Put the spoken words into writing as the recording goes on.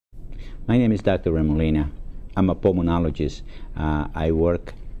My name is Dr. Remolina. I'm a pulmonologist. I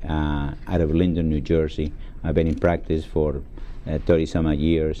work out of Linden, New Jersey. I've been in practice for 30-some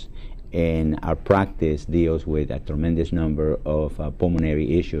years, and our practice deals with a tremendous number of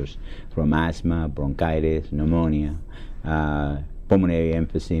pulmonary issues, from asthma, bronchitis, pneumonia, pulmonary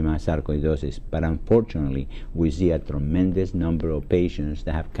emphysema, sarcoidosis. But unfortunately, we see a tremendous number of patients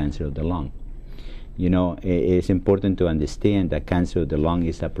that have cancer of the lung. You know, it's important to understand that cancer of the lung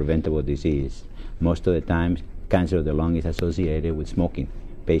is a preventable disease. Most of the time, cancer of the lung is associated with smoking.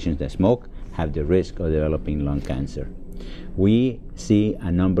 Patients that smoke have the risk of developing lung cancer. We see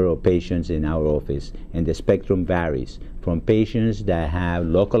a number of patients in our office, and the spectrum varies from patients that have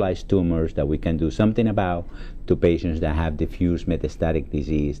localized tumors that we can do something about to patients that have diffuse metastatic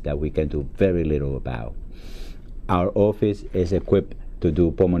disease that we can do very little about. Our office is equipped to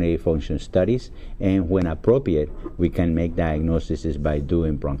do pulmonary function studies, and when appropriate, we can make diagnoses by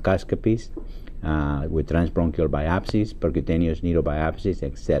doing bronchoscopies, with transbronchial biopsies, percutaneous needle biopsies,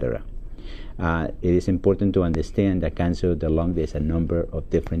 etc. It is important to understand that cancer of the lung, there's a number of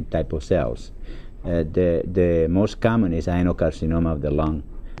different types of cells. The most common is adenocarcinoma of the lung,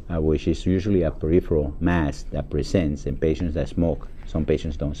 which is usually a peripheral mass that presents in patients that smoke. Some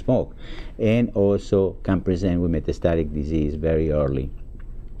patients don't smoke, and also can present with metastatic disease very early.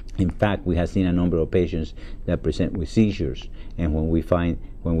 In fact, we have seen a number of patients that present with seizures, and when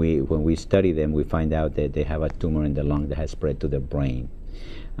we study them, we find out that they have a tumor in the lung that has spread to the brain.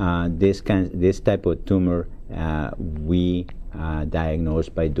 This type of tumor we diagnose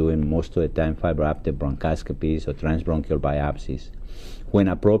by doing most of the time fiber optic bronchoscopies or transbronchial biopsies. When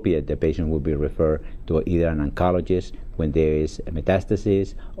appropriate, the patient will be referred to either an oncologist when there is a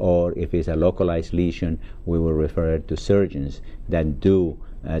metastasis, or if it's a localized lesion, we will refer to surgeons that do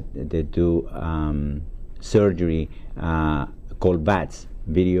surgery called VATS,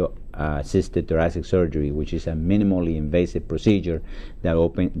 video assisted thoracic surgery, which is a minimally invasive procedure that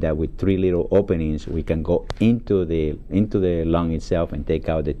with 3 little openings we can go into the lung itself and take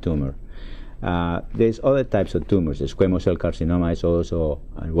out the tumor. There's other types of tumors. The squamous cell carcinoma is also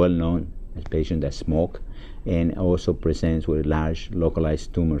well known as patients that smoke, and also presents with large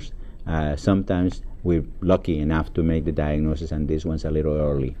localized tumors. Sometimes we're lucky enough to make the diagnosis, and this one's a little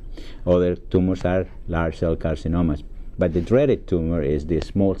early. Other tumors are large cell carcinomas, but the dreaded tumor is the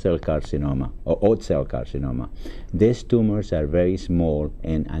small cell carcinoma or odd cell carcinoma. These tumors are very small,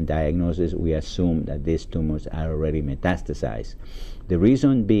 and on diagnosis we assume that these tumors are already metastasized. The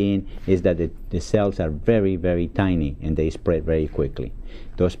reason being is that the cells are very, very tiny and they spread very quickly.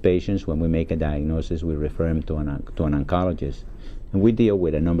 Those patients, when we make a diagnosis, we refer them to an oncologist, and we deal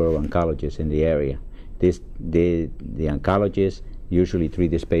with a number of oncologists in the area. The oncologists usually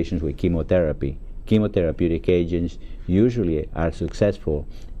treat these patients with chemotherapy. Chemotherapeutic agents usually are successful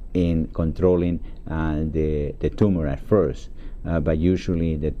in controlling the tumor at first, but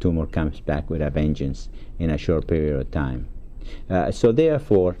usually the tumor comes back with a vengeance in a short period of time. So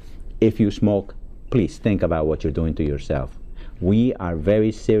therefore, if you smoke, please think about what you're doing to yourself. We are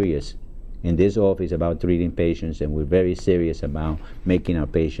very serious in this office about treating patients, and we're very serious about making our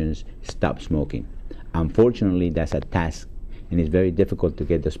patients stop smoking. Unfortunately, that's a task, and it's very difficult to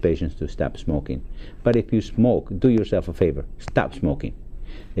get those patients to stop smoking. But if you smoke, do yourself a favor, stop smoking.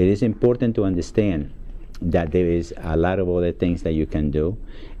 It is important to understand that there is a lot of other things that you can do,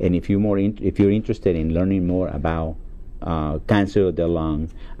 and if you're interested in learning more about cancer of the lung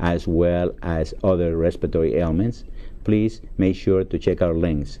as well as other respiratory ailments, please make sure to check our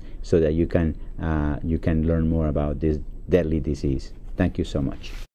links so that you can learn more about this deadly disease. Thank you so much.